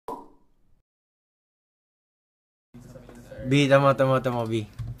B, tamo, B.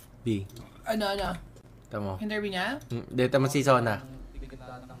 B. Ano? Tamo. Interview niya? Hindi, tamo si Sonah.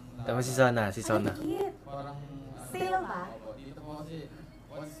 Tamo si Sonah, Parang... Sale ba? Dito po kasi,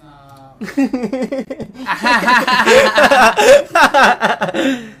 once na...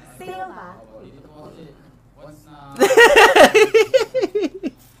 Sale ba? Dito po kasi, once na...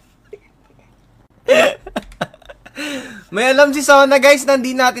 May alam si Sonah guys na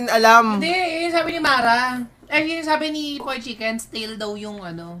hindi natin alam. Hindi, yun sabi ni Mara. Yun sabi ni Poy Chicken, stale daw yung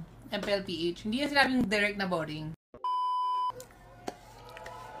MLPH. Hindi yan sinabing direct na boring.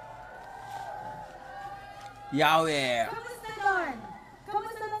 Yawi'. Kamusta doon?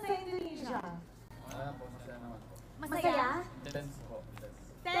 Kamusta doon sa Indonesia? Wala po, masaya naman po. Masaya? Tense po.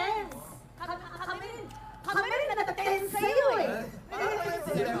 Tense! Kami rin nata-tense sa'yo eh!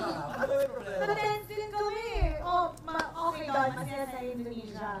 Nata-tense din kami eh! Okay doon, masaya sa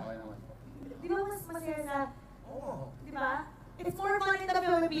Indonesia. Okay naman po. Di ba mas masaya sa... Di ba? It's more fun in the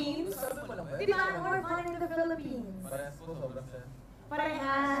Philippines. Di ba? More fun in the Philippines. Parehas po, sobrang saya.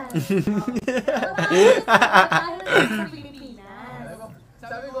 Parehas. Parehas sa Pilipinas.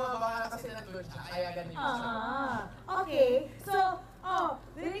 Sabi ko, baka kasi nag-lunch, kaya ganun. Okay. So,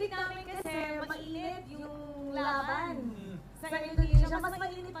 narinig namin kasi mainit yung laban sa Indonesia. Mas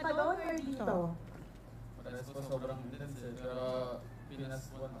mainit pa doon or dito? Parehas po, sobrang intense eh. Pero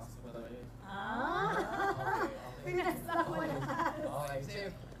Pinas po, nakas po talaga eh. Pinas ako na. Okay,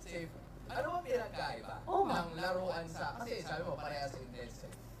 safe. Ano ba pinagkaiba ng laruan sa... Kasi sabi mo, parehas sa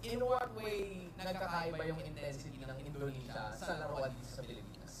intensity. In what way nagkakaiba yung intensity ng Indonesia sa laruan dito sa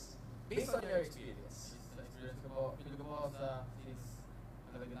Pilipinas? Based on your experience. Sa experience ko po, feel ko po sa since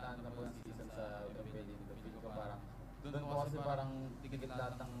nagagandaan na po ng season sa MLBB dito. Feel ko parang, doon po kasi parang tigit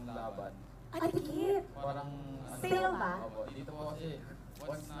lahat ng laban. Ay, tikit! Parang... Sale ba? Opo, dito po kasi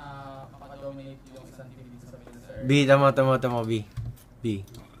once na makadominate yung isang team dito sa Pilipinas. B, tamo, B. B.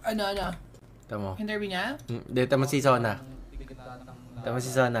 Ano? Tamo. Interview niya? Hindi, tamo si Sonah. Tamo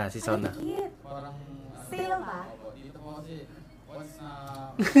si Sonah, Ay, tikit! Parang... Sale ba? Opo, dito po kasi once na...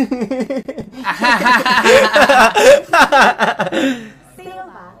 Sale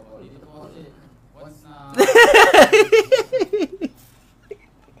ba? Opo, dito po kasi once na...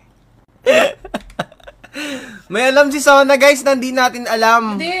 May alam si Sonah guys na hindi natin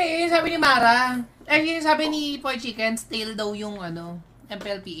alam. Hindi, yun sabi ni Mara. Yun sabi ni Poy Chicken, stale daw yung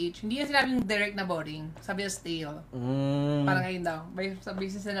MLPH. Hindi yan sinabing direct na boring. Sabi niya stale. Parang ngayon daw. Sa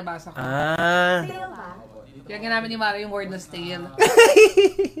business na nabasa ko. Sale ba? Kaya ginamit ni Mara yung word na stale.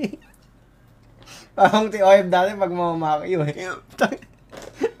 Parang TOF dati pag mamamaki yun. Sige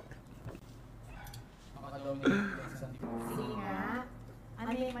nga.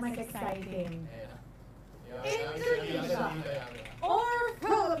 Ano yung mas exciting? Indonesia or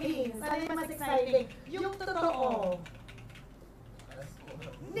Philippines? Ano yung mas exciting? Yung totoo.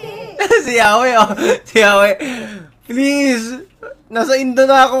 Hindi! Si Yawi', Si Yawi'. Please! Nasa Indo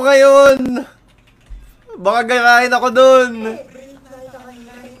na ako ngayon! Baka garahin ako dun!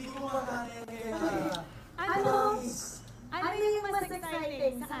 Ano yung mas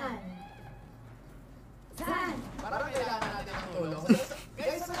exciting? Saan? Saan? Parang kailangan natin ng tulong.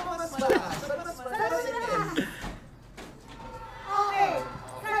 Guys, ano mas malakas? Ano mas malakas? Okay.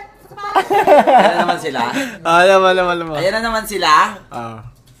 Ayan na naman sila. Alam. Ayan na naman sila.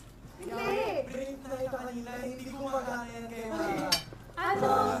 Hindi ko makakaya kayo.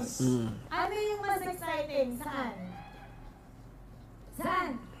 Ano yung mas exciting? Saan? Saan?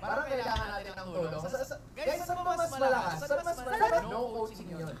 Parang kailangan natin ng tulong. Guys, ano mas malakas? Ano mas malakas? No coaching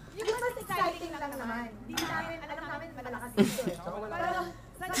yun. Yung mas exciting lang naman. Hindi namin, alam namin malakas dito eh. Pero,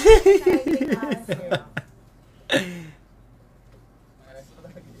 saan mas exciting kasi?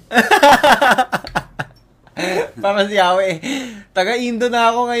 Parang si Yawi'. Taga-Indo na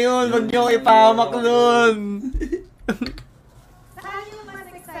ako ngayon. Huwag niyo ako ipahamak nun. Saan yung mas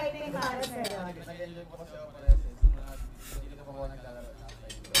exciting para sa'yo? Nag-enjoy po kasi ako parehas eh. Dito po ako naglalaro.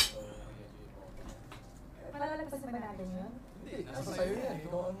 Malalagpasan ba natin yun? Hindi, nasa sa'yo yan.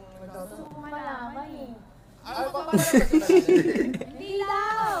 Ikaw ang nagtatanong. Gusto ko malaman eh. Ano pa pala natin? Hindi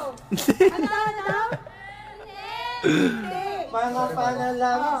daw! Ano daw? Hindi! Mga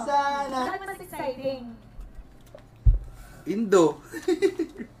panalangin sana. Saan mas exciting? Indo.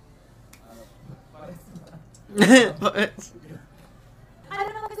 Ano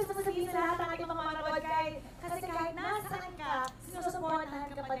naman kasi sasabihin sa lahat ng ating mga manood kasi kahit nasaan ka, sinusuportahan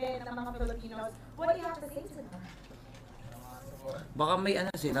ka pa din ng mga Filipinos. What do you have to say to them? Baka may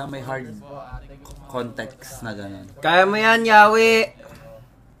ano sila, may hard context na gano'n. Kaya mo yan, Yawi'.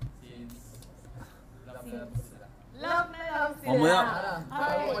 Love na love sila. Mamaya.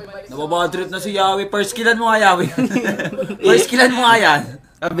 Parang iba Nababadrip na si Yawi. First killan mo nga, Yawi. First killan mo nga yan.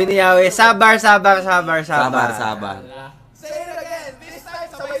 Sabi ni Yawi, sabar. Sabar. Say it again. This time,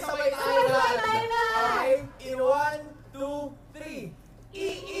 sabay-sabay na. Okay? In 1, 2, 3.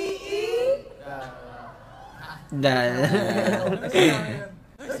 Dan.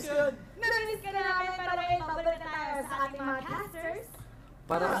 Namiss ka na namin, pero ngayon babalik na tayo sa ating mga casters.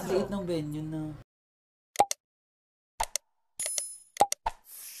 Parang ang liit ng venue na.